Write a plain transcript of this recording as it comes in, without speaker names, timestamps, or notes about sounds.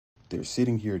They're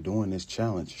sitting here doing this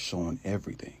challenge, showing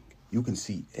everything. You can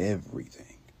see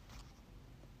everything.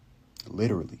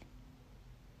 Literally.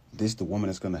 This the woman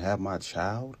that's going to have my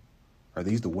child? Are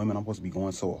these the women I'm supposed to be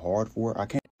going so hard for? I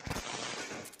can't.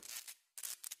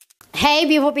 Hey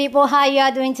beautiful people, how you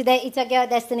are doing today? It's your girl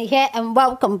Destiny here and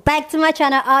welcome back to my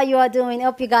channel. How you are doing?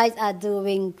 Hope you guys are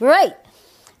doing great.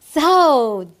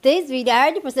 So this video, I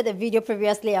already posted a video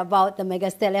previously about the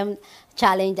Mega Stallion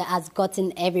challenge that has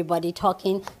gotten everybody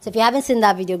talking. So if you haven't seen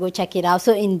that video, go check it out.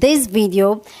 So in this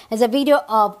video, it's a video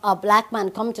of a black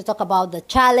man coming to talk about the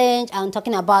challenge and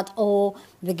talking about, oh,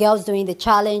 the girls doing the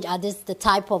challenge. Are this the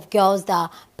type of girls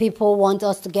that people want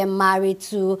us to get married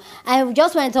to? And we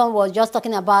just went on, was just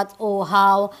talking about, oh,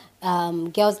 how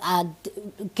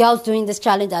girls doing this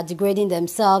challenge are degrading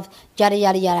themselves, yada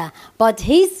yada yada. But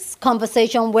his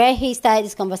conversation, where he started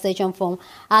his conversation from,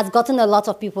 has gotten a lot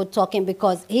of people talking,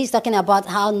 because he's talking about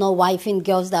how no wifing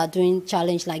girls that are doing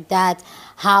challenge like that,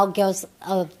 how girls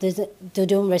they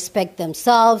don't respect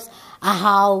themselves,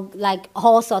 how like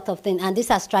all sort of thing, and this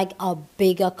has struck a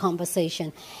bigger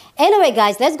conversation. Anyway,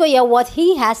 guys, let's go hear what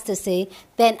he has to say.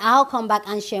 Then I'll come back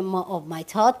and share more of my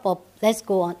thought. But let's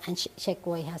go on and check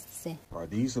what he has to say. Are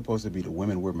these supposed to be the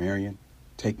women we're marrying,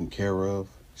 taking care of,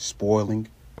 spoiling,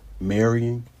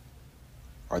 marrying?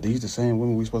 Are these the same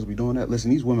women we're supposed to be doing that?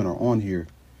 Listen, these women are on here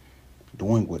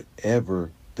doing whatever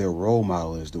their role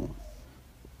model is doing.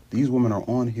 These women are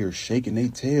on here shaking their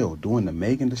tail, doing the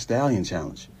Megan Thee Stallion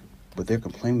challenge. But they're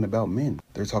complaining about men.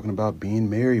 They're talking about being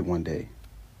married one day.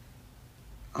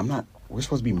 We're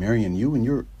supposed to be marrying you and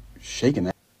you're shaking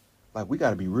that. Like, we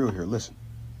got to be real here. Listen,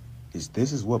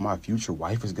 this is what my future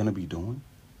wife is going to be doing?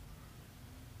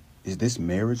 Is this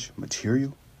marriage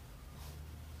material?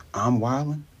 I'm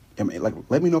wilding? I mean, like,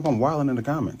 let me know if I'm wilding in the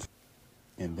comments.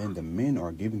 And then the men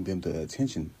are giving them the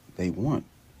attention they want.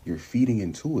 You're feeding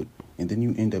into it. And then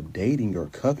you end up dating or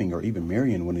cuffing or even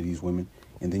marrying one of these women.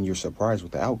 And then you're surprised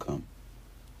with the outcome.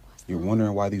 You're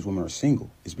wondering why these women are single.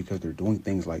 It's because they're doing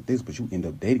things like this, but you end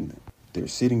up dating them. They're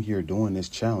sitting here doing this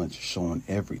challenge, showing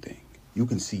everything. You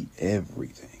can see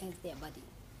everything.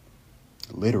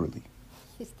 Literally.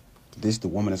 This the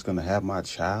woman that's going to have my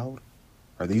child?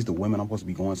 Are these the women I'm supposed to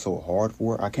be going so hard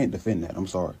for? I can't defend that. I'm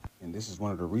sorry. And this is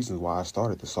one of the reasons why I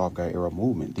started the soft guy era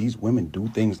movement. These women do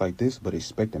things like this, but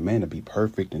expect a man to be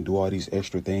perfect and do all these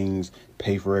extra things,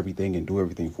 pay for everything and do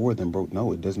everything for them, bro.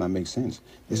 No, it does not make sense.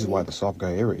 This is why the soft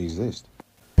guy era exists.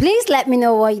 Please let me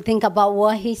know what you think about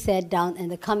what he said down in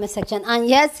the comment section. And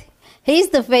yes, he's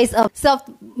the face of soft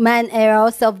man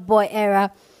era, soft boy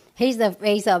era. He's the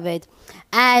face of it.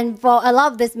 And for a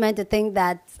lot of these men to think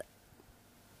that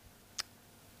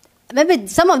maybe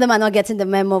some of them are not getting the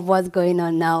memo of what's going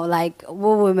on now. Like,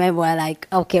 women were like,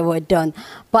 okay, we're done.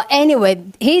 But anyway,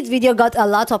 his video got a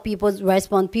lot of people's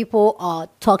response. People are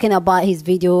talking about his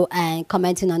video and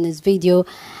commenting on his video.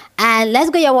 And let's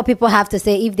go hear what people have to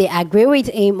say, if they agree with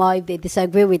him or if they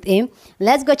disagree with him.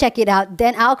 Let's go check it out.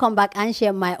 Then I'll come back and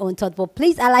share my own thought. But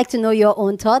please, I'd like to know your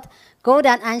own thought. Go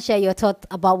down and share your thought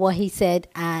about what he said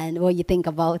and what you think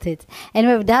about it. And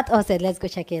with that all said, let's go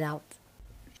check it out.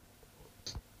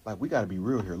 Like, we got to be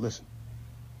real here. Listen,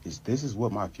 this is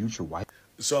what my future wife...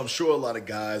 So I'm sure a lot of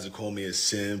guys will call me a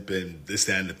simp and this,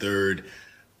 that, and the third.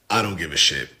 I don't give a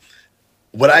shit.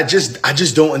 What I just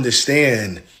don't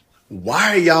understand,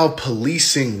 why are y'all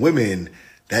policing women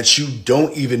that you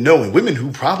don't even know, and women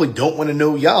who probably don't want to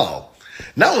know y'all?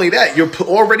 Not only that, you're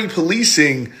already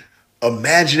policing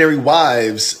imaginary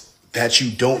wives that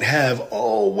you don't have.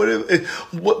 Oh,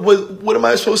 what am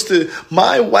I supposed to?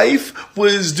 My wife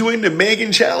was doing the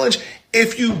Megan challenge.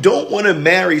 If you don't want to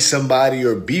marry somebody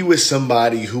or be with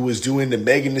somebody who was doing the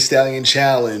Megan Thee Stallion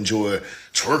challenge or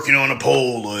twerking on a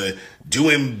pole or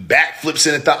doing backflips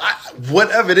in a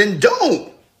whatever, then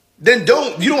don't. Then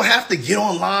don't. You don't have to get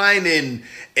online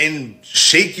and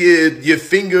shake your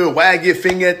finger, wag your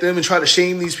finger at them and try to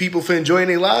shame these people for enjoying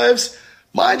their lives.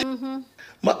 Mind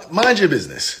your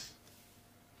business.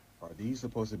 Are these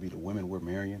supposed to be the women we're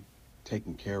marrying,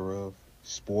 taking care of,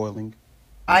 spoiling?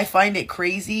 I find it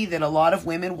crazy that a lot of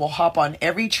women will hop on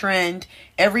every trend,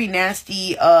 every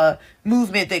nasty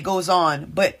movement that goes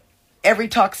on, but every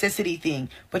toxicity thing.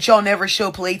 But y'all never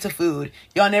show plates of food.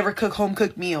 Y'all never cook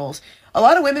home-cooked meals. A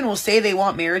lot of women will say they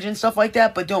want marriage and stuff like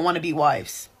that, but don't want to be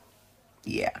wives.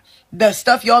 Yeah. The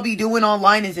stuff y'all be doing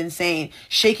online is insane.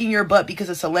 Shaking your butt because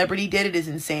a celebrity did it is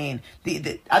insane.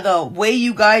 The way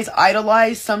you guys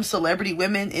idolize some celebrity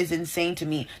women is insane to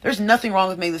me. There's nothing wrong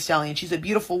with Megan Thee Stallion. She's a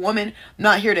beautiful woman. I'm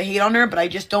not here to hate on her, but I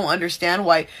just don't understand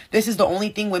why this is the only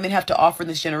thing women have to offer in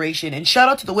this generation. And shout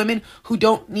out to the women who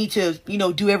don't need to,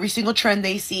 do every single trend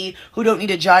they see, who don't need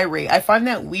to gyrate. I find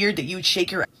that weird that you would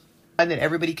shake your that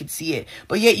everybody could see it.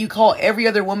 But yet you call every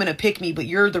other woman a pick me, but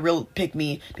you're the real pick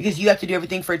me because you have to do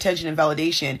everything for attention and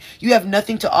validation. You have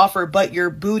nothing to offer but your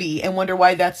booty and wonder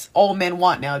why that's all men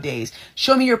want nowadays.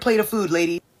 Show me your plate of food,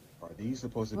 lady. Are these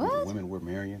supposed to be the women we're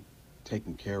marrying,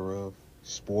 taking care of,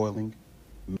 spoiling?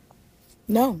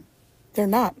 No, they're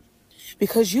not.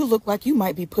 Because you look like you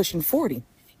might be pushing 40.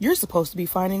 You're supposed to be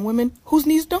finding women whose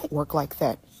knees don't work like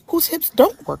that, whose hips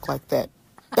don't work like that.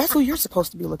 That's who you're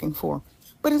supposed to be looking for.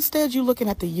 But instead, you're looking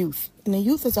at the youth, and the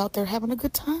youth is out there having a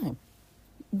good time.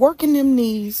 Working them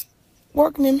knees,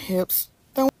 working them hips.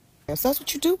 That's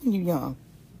what you do when you're young.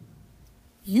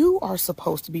 You are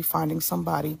supposed to be finding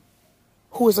somebody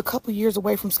who is a couple years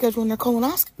away from scheduling their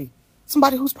colonoscopy.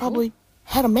 Somebody who's probably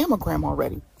had a mammogram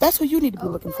already. That's who you need to be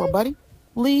looking for, buddy.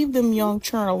 Leave them young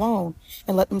churn alone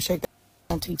and let them shake that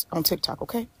on TikTok,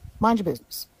 okay? Mind your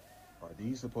business. Are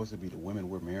these supposed to be the women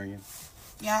we're marrying?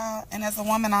 Yeah, and as a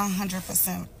woman, I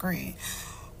 100% agree.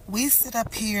 We sit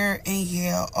up here and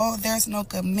yell, oh, there's no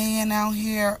good men out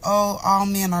here. Oh, all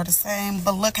men are the same.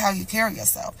 But look how you carry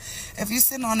yourself. If you're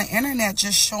sitting on the internet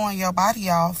just showing your body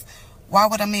off, why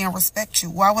would a man respect you?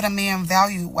 Why would a man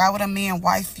value you? Why would a man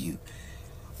wife you?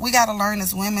 We got to learn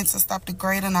as women to stop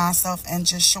degrading ourselves and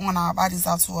just showing our bodies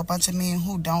out to a bunch of men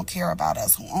who don't care about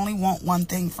us, who only want one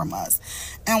thing from us.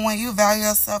 And when you value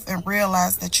yourself and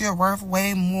realize that you're worth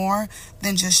way more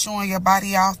than just showing your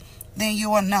body off, then you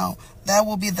will know that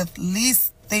will be the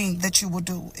least thing that you will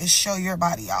do is show your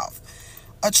body off.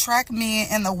 Attract men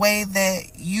in the way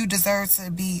that you deserve to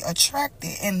be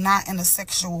attracted and not in a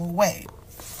sexual way.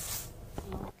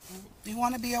 You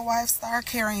want to be a wife? Start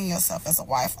carrying yourself as a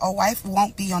wife. A wife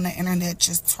won't be on the internet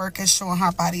just twerking, showing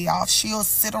her body off. She'll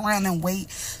sit around and wait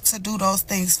to do those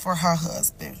things for her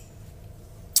husband.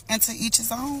 And to each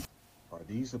his own. Are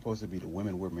these supposed to be the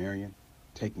women we're marrying,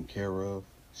 taking care of,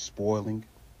 spoiling?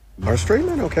 Are straight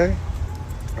men okay?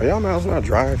 Are y'all mouths not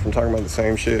dry from talking about the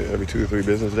same shit every 2 or 3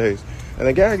 business days? And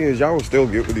the gag is y'all will still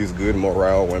get with these good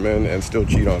morale women and still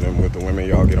cheat on them with the women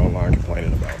y'all get online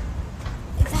complaining about.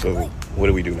 So what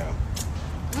do we do now?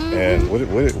 And what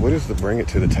is the bring it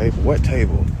to the table? What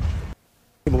table?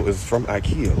 The table is from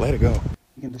IKEA. Let it go.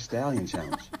 In the Stallion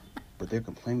challenge. But they're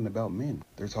complaining about men.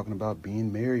 They're talking about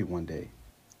being married one day.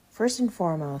 First and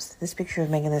foremost, this picture of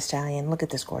Megan Thee Stallion. Look at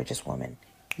this gorgeous woman.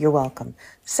 You're welcome.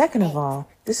 Second of all,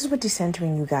 this is what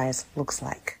decentering you guys looks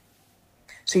like.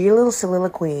 So your little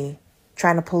soliloquy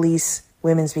trying to police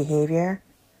women's behavior,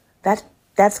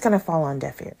 that's going to fall on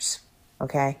deaf ears.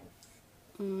 Okay?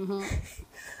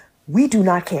 We do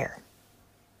not care.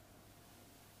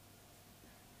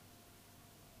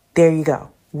 There you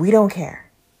go. We don't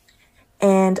care.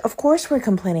 And of course we're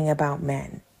complaining about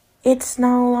men. It's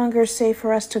no longer safe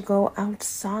for us to go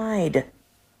outside.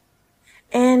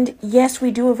 And yes,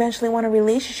 we do eventually want a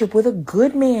relationship with a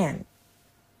good man.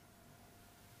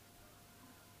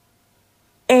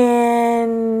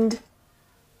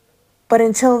 But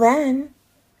until then,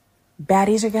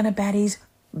 baddies are gonna baddie,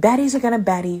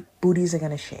 booties are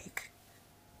gonna shake.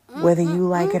 Whether you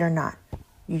like it or not.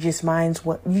 You just might as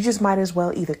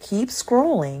well either keep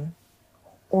scrolling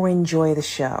or enjoy the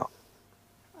show.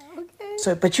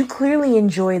 Okay. But you clearly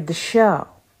enjoyed the show.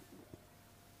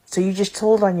 So you just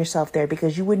told on yourself there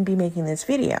because you wouldn't be making this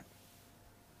video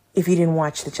if you didn't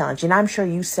watch the challenge. And I'm sure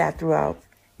you sat through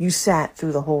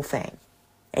the whole thing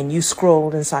and you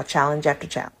scrolled and saw challenge after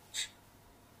challenge.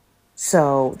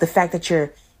 So the fact that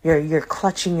you're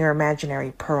clutching your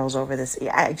imaginary pearls over this,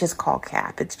 I just call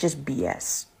cap. It's just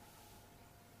BS.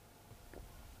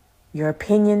 Your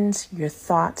opinions, your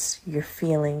thoughts, your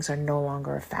feelings are no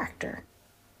longer a factor.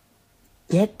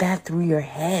 Get that through your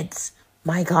heads.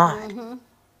 My God.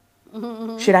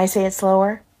 Should I say it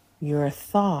slower? Your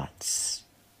thoughts,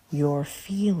 your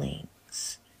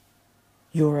feelings,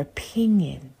 your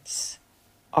opinions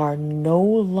are no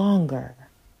longer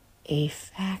a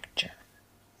factor.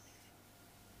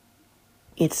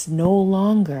 It's no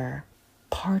longer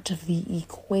part of the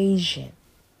equation.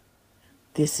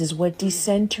 This is what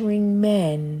decentering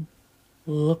men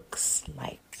looks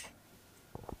like.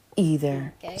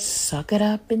 Either suck it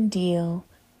up and deal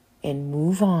and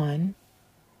move on,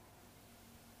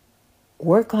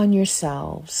 work on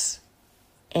yourselves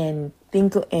and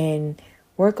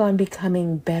work on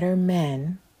becoming better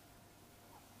men,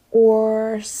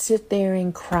 or sit there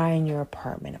and cry in your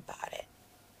apartment about it.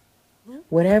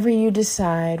 Whatever you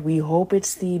decide, we hope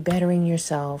it's the bettering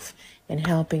yourself and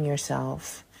helping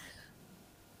yourself.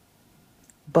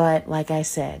 But like I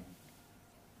said,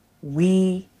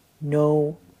 we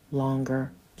no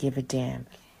longer give a damn.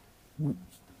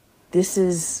 This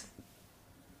is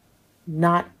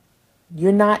not,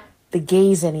 you're not the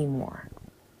gays anymore.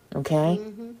 Okay?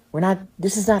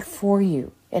 This is not for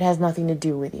you. It has nothing to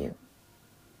do with you.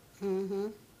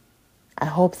 I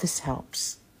hope this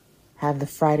helps. Have the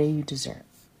Friday you deserve.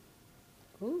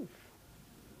 Ooh.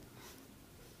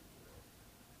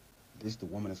 This the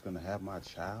woman that's gonna have my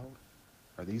child?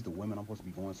 Are these the women I'm supposed to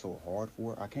be going so hard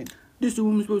for? I can't. This the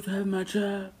woman supposed to have my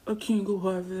child. I can't go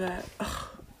hard for that. Ugh.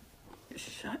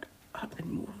 Shut up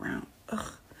and move around.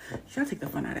 Ugh. Y'all take the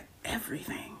fun out of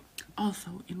everything.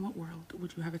 Also, in what world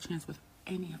would you have a chance with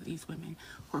any of these women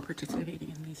who are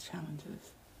participating in these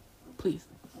challenges? Please,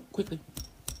 quickly.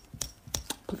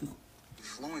 Please.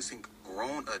 Influencing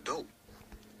grown adult.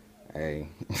 Hey,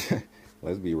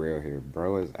 let's be real here.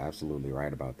 Bro is absolutely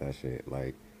right about that shit.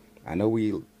 Like, I know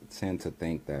we tend to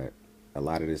think that a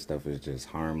lot of this stuff is just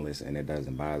harmless and it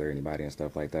doesn't bother anybody and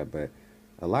stuff like that, but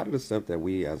a lot of the stuff that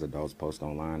we as adults post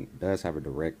online does have a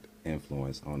direct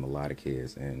influence on a lot of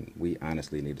kids, and we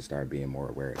honestly need to start being more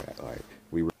aware of that. Like,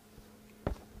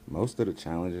 most of the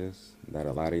challenges that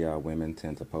a lot of y'all women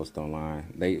tend to post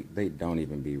online, they don't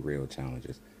even be real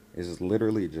challenges. It's just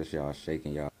literally just y'all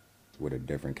shaking y'all with a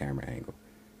different camera angle.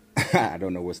 I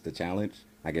don't know what's the challenge.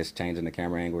 I guess changing the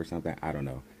camera angle or something. I don't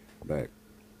know. But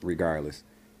regardless,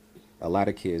 a lot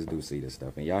of kids do see this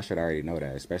stuff, and y'all should already know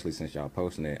that, especially since y'all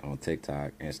posting it on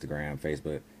TikTok, Instagram,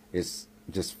 Facebook. It's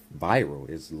just viral.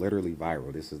 It's literally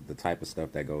viral. This is the type of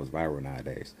stuff that goes viral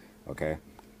nowadays. Okay?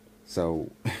 So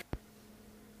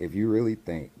if you really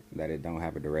think that it don't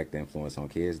have a direct influence on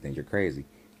kids, then you're crazy.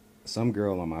 Some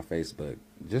girl on my Facebook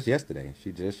just yesterday,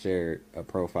 she just shared a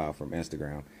profile from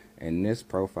Instagram, and this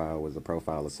profile was a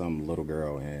profile of some little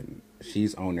girl, and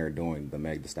she's on there doing the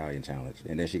Meg Thee Stallion challenge.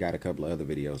 And then she got a couple of other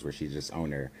videos where she's just on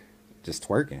there just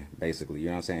twerking, basically, you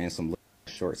know what I'm saying, and some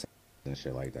shorts and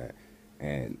shit like that.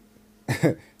 And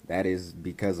that is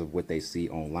because of what they see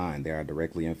online. They are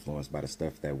directly influenced by the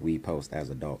stuff that we post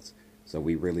as adults. So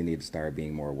we really need to start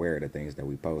being more aware of the things that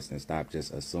we post and stop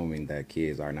just assuming that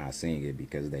kids are not seeing it,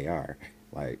 because they are.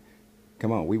 Like,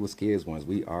 come on, we was kids once.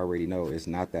 We already know it's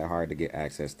not that hard to get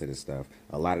access to this stuff.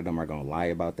 A lot of them are going to lie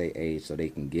about their age so they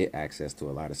can get access to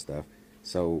a lot of stuff.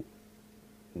 So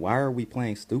why are we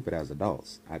playing stupid as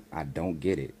adults? I don't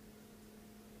get it.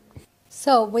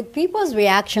 So with people's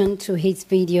reaction to his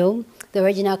video, the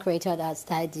original creator that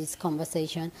started this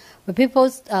conversation, with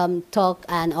people's talk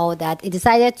and all that, he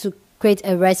decided to create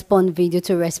a response video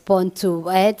to respond to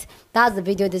it. That's the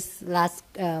video this last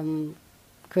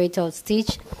creator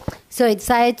stitched. So he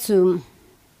decided to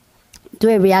do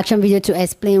a reaction video to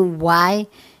explain why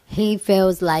he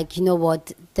feels like, you know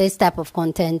what, this type of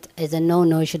content is a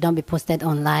no-no, it should not be posted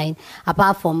online.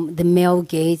 Apart from the male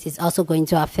gaze, it's also going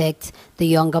to affect the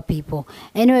younger people.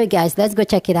 Anyway, guys, let's go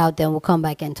check it out, then we'll come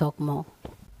back and talk more.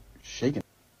 Shaking.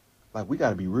 Like, we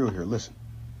gotta be real here. Listen,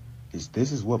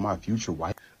 this is what my future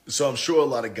wife. So I'm sure a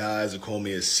lot of guys will call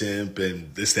me a simp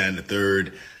and this, that, and the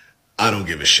third. I don't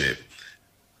give a shit.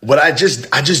 What I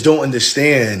just don't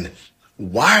understand,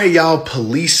 why are y'all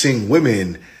policing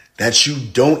women that you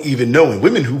don't even know, and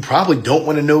women who probably don't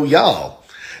want to know y'all?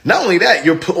 Not only that,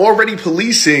 you're already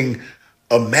policing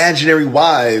imaginary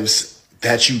wives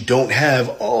that you don't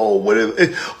have. Oh, what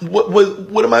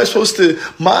am I supposed to?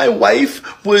 My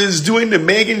wife was doing the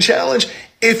Megan challenge.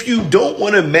 If you don't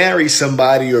want to marry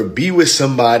somebody or be with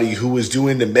somebody who is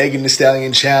doing the Megan Thee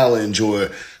Stallion challenge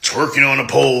or twerking on a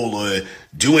pole or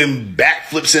doing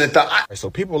backflips in a thigh.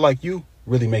 So people like you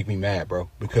really make me mad,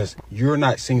 bro, because you're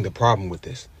not seeing the problem with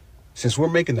this. Since we're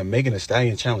making the Megan Thee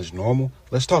Stallion challenge normal,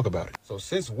 let's talk about it. So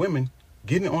since women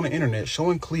getting on the internet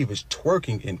showing cleavage,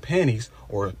 twerking in panties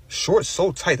or shorts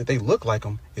so tight that they look like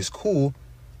them is cool,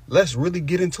 let's really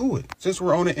get into it. Since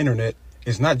we're on the internet,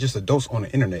 it's not just adults on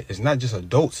the internet. It's not just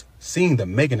adults seeing the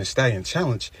Megan Thee Stallion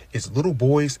challenge. It's little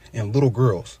boys and little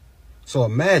girls. So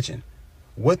imagine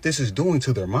what this is doing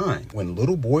to their mind. When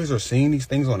little boys are seeing these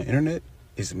things on the internet,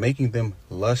 it's making them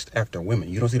lust after women.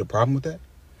 You don't see the problem with that?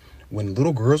 When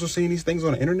little girls are seeing these things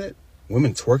on the internet,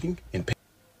 women twerking and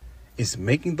it's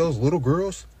making those little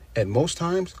girls at most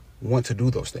times want to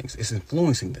do those things. It's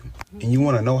influencing them. And you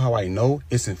want to know how I know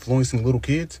it's influencing little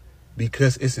kids?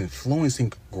 Because it's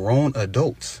influencing grown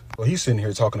adults. Well, he's sitting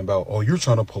here talking about, oh, you're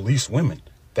trying to police women.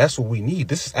 That's what we need.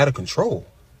 This is out of control.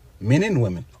 Men and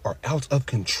women are out of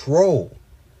control.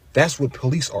 That's what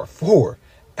police are for.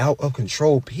 Out of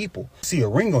control people. See a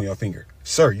ring on your finger.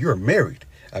 Sir, you're married.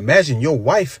 Imagine your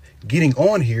wife getting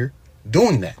on here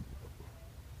doing that.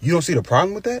 You don't see the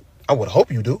problem with that? I would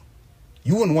hope you do.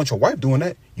 You wouldn't want your wife doing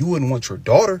that. You wouldn't want your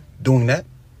daughter doing that.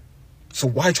 So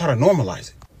why try to normalize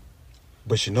it?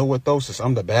 But you know what, though? Since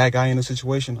I'm the bad guy in the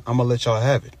situation, I'm going to let y'all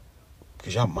have it.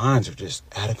 Because y'all minds are just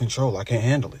out of control. I can't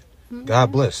handle it.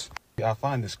 God bless. I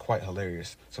find this quite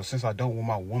hilarious. So since I don't want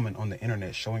my woman on the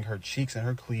internet showing her cheeks and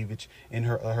her cleavage and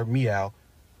her meow,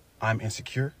 I'm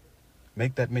insecure.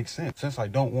 Make that make sense. Since I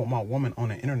don't want my woman on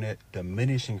the internet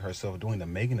diminishing herself doing the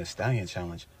Megan Thee Stallion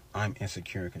challenge, I'm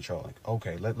insecure and controlling.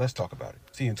 Okay, let's talk about it.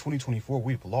 See, in 2024,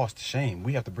 we've lost shame.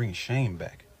 We have to bring shame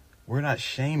back. We're not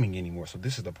shaming anymore, so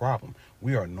this is the problem.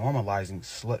 We are normalizing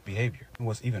slut behavior. And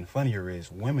what's even funnier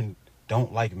is women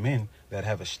don't like men that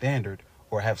have a standard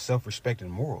or have self-respect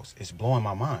and morals. It's blowing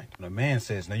my mind. When a man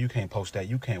says, no, you can't post that,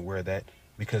 you can't wear that,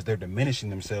 because they're diminishing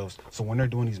themselves. So when they're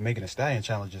doing these Megan Thee Stallion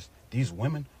challenges, these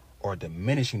women are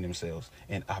diminishing themselves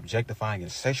and objectifying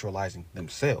and sexualizing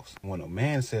themselves. When a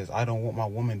man says, I don't want my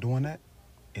woman doing that,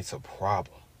 it's a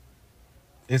problem.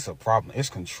 It's a problem. It's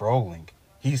controlling.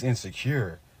 He's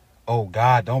insecure. Oh,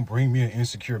 God, don't bring me an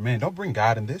insecure man. Don't bring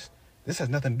God in this. This has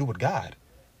nothing to do with God.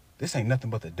 This ain't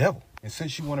nothing but the devil. And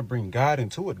since you want to bring God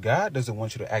into it, God doesn't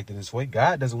want you to act in this way.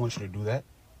 God doesn't want you to do that.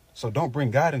 So don't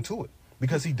bring God into it,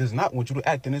 because he does not want you to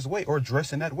act in this way or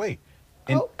dress in that way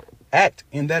and act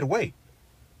in that way.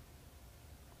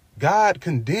 God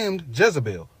condemned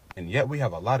Jezebel, and yet we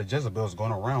have a lot of Jezebels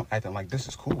going around acting like this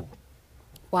is cool.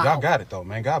 Wow. Y'all got it though,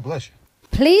 man. God bless you.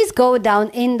 Please go down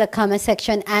in the comment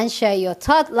section and share your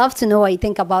thought. Love to know what you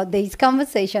think about this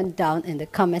conversation down in the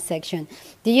comment section.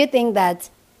 Do you think that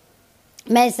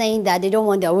men saying that they don't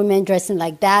want their women dressing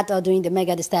like that or doing the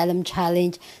Megan Thee Stallion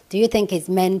challenge, do you think it's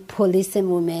men policing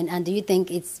women? And do you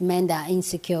think it's men that are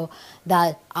insecure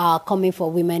that are coming for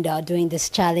women that are doing this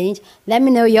challenge? Let me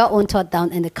know your own thought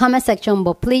down in the comment section,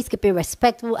 but please keep it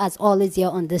respectful as always here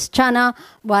on this channel.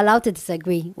 We're allowed to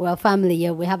disagree. We're a family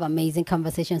here. We have amazing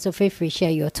conversations, so feel free to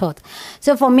share your thought.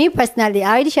 So for me personally,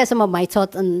 I already shared some of my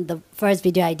thoughts on the first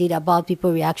video I did about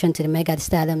people's reaction to the Megan Thee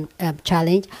Stallion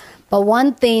challenge. But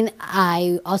one thing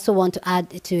I also want to add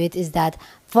to it is that,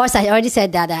 first, I already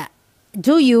said that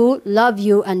do you, love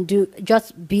you, and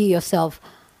just be yourself.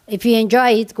 If you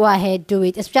enjoy it, go ahead, do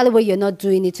it. Especially when you're not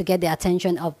doing it to get the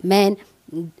attention of men,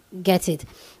 get it.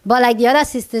 But like the other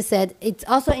sister said, it's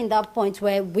also in that point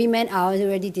where women are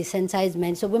already desensitized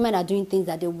men. So women are doing things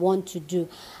that they want to do.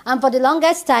 And for the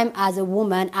longest time as a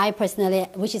woman, I personally,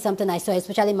 which is something I saw,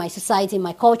 especially in my society, in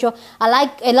my culture, I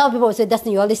like, a lot of people say,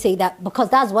 Destiny, you always say that, because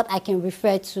that's what I can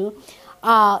refer to.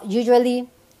 Usually,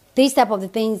 these type of the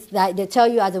things that they tell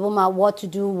you as a woman what to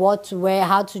do, what to wear,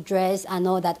 how to dress, and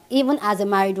all that. Even as a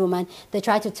married woman, they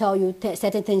try to tell you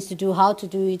certain things to do, how to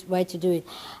do it, where to do it.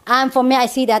 And for me, I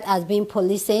see that as being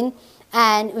policing.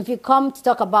 And if you come to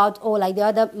talk about, oh, like the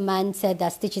other man said that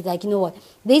Stitch is like, you know what,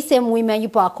 these same women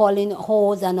you are calling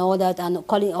whores and all that and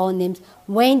calling all names,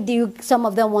 when do you, some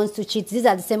of them wants to cheat? These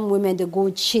are the same women they go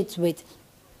cheat with.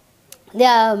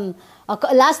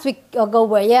 Last week ago,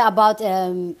 we're here about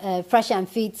Fresh and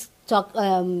Fit talk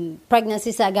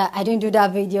pregnancy saga. I didn't do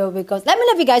that video because, let me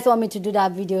know if you guys want me to do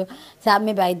that video, so that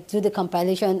maybe I do the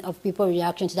compilation of people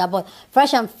reaction to that. But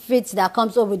Fresh and Fit that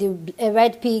comes up with a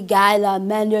red pig guy, like,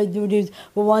 man, let's do this.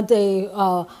 We want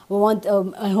a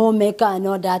homemaker and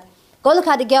all that. Go look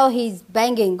at the girl he's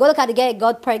banging. Go look at the girl who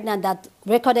got pregnant that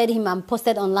recorded him and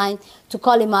posted online to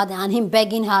call him out, and him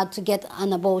begging her to get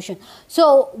an abortion.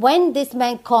 So when this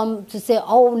man come to say,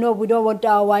 oh no, we don't want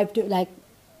our wife to, like,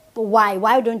 why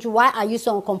are you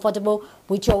so uncomfortable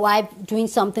with your wife doing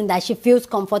something that she feels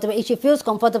comfortable? If she feels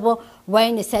comfortable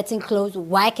wearing a certain clothes,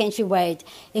 why can't she wear it?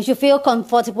 If she feels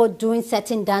comfortable doing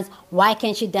certain dance, why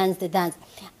can't she dance the dance?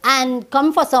 And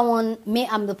coming for someone, me,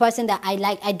 I'm the person that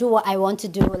I do what I want to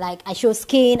do. Like, I show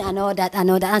skin and all that and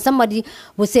all that. And somebody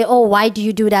will say, oh, why do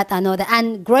you do that and all that?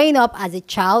 And growing up as a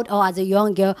child or as a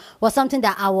young girl was something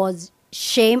that I was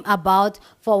shame about,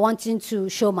 for wanting to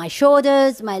show my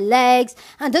shoulders, my legs.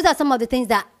 And those are some of the things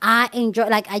that I enjoy.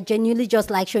 Like, I genuinely just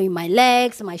like showing my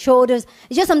legs, my shoulders.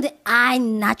 It's just something I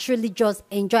naturally just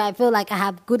enjoy. I feel like I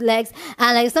have good legs.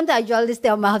 And like sometimes I always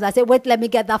tell my husband, I say, wait, let me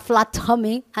get that flat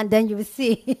tummy, and then you will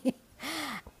see.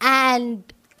 And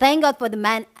thank God for the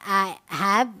man I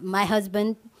have, my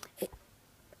husband.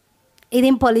 He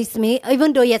didn't police me,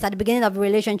 even though, yes, at the beginning of the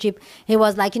relationship, he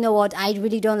was like, you know what, I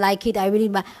really don't like it.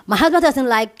 My husband doesn't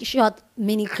like short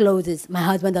mini clothes. My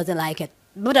husband doesn't like it.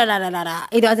 He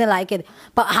doesn't like it.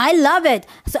 But I love it.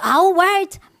 So I'll wear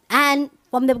it. And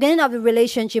from the beginning of the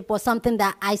relationship was something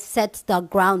that I set the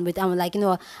ground with. I'm like, you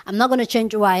know, I'm not going to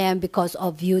change who I am because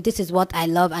of you. This is what I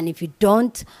love. And if you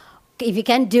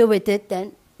can't deal with it,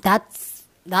 then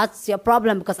that's your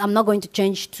problem, because I'm not going to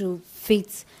change to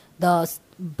fit the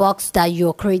box that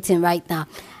you're creating right now.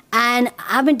 And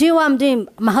I've been doing what I'm doing.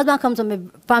 My husband comes from a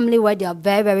family where they are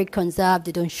very, very conserved.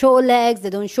 They don't show legs,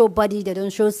 they don't show body, they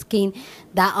don't show skin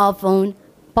that often.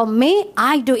 But me,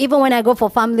 I do. Even when I go for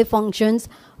family functions,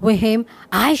 with him.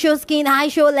 I show skin, I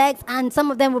show legs, and some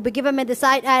of them will be giving me the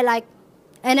side eye like,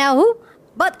 and now who?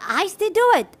 But I still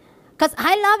do it because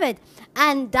I love it.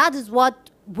 And that is what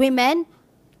women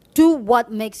do,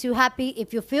 what makes you happy.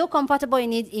 If you feel comfortable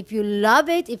in it, if you love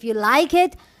it, if you like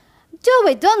it, do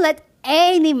it. Don't let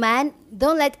any man,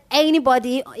 don't let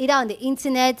anybody, either on the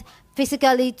internet,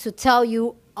 physically, to tell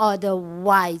you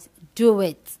otherwise. Do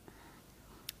it.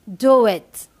 Do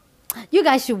it. You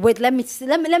guys should wait. Let me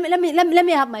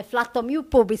have my flat tongue. You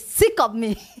probably sick of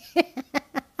me.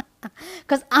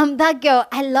 Because I'm that girl.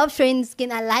 I love showing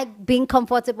skin. I like being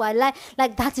comfortable. I like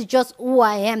that is just who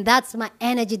I am. That's my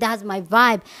energy. That's my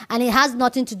vibe. And it has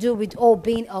nothing to do with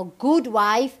being a good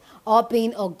wife or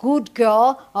being a good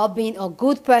girl or being a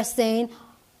good person.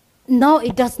 No,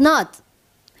 it does not.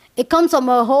 It comes from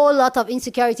a whole lot of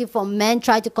insecurity from men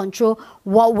trying to control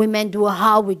what women do,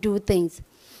 how we do things.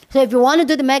 So if you want to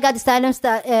do the Mega the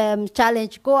Stallion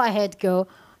challenge, go ahead, girl.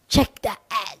 Check that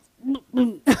ass.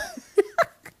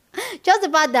 Just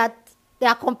about that, they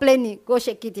are complaining. Go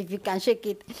shake it if you can shake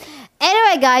it.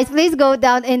 Anyway, guys, please go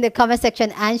down in the comment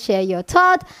section and share your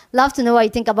thought. Love to know what you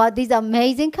think about this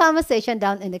amazing conversation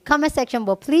down in the comment section.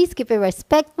 But please keep it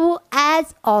respectful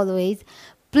as always.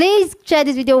 Please share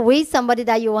this video with somebody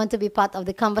that you want to be part of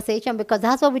the conversation, because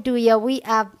that's what we do here. We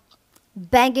have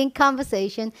banging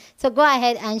conversation. So go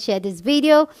ahead and share this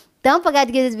video. Don't forget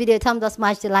to give this video a thumbs up,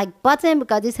 smash the like button,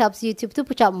 because this helps YouTube to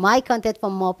push out my content for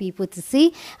more people to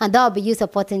see, and that will be you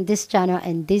supporting this channel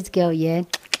and this girl. Yeah,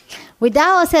 with that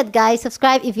all said, guys,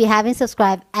 subscribe if you haven't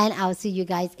subscribed, and I'll see you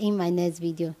guys in my next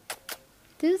video.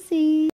 Deuces.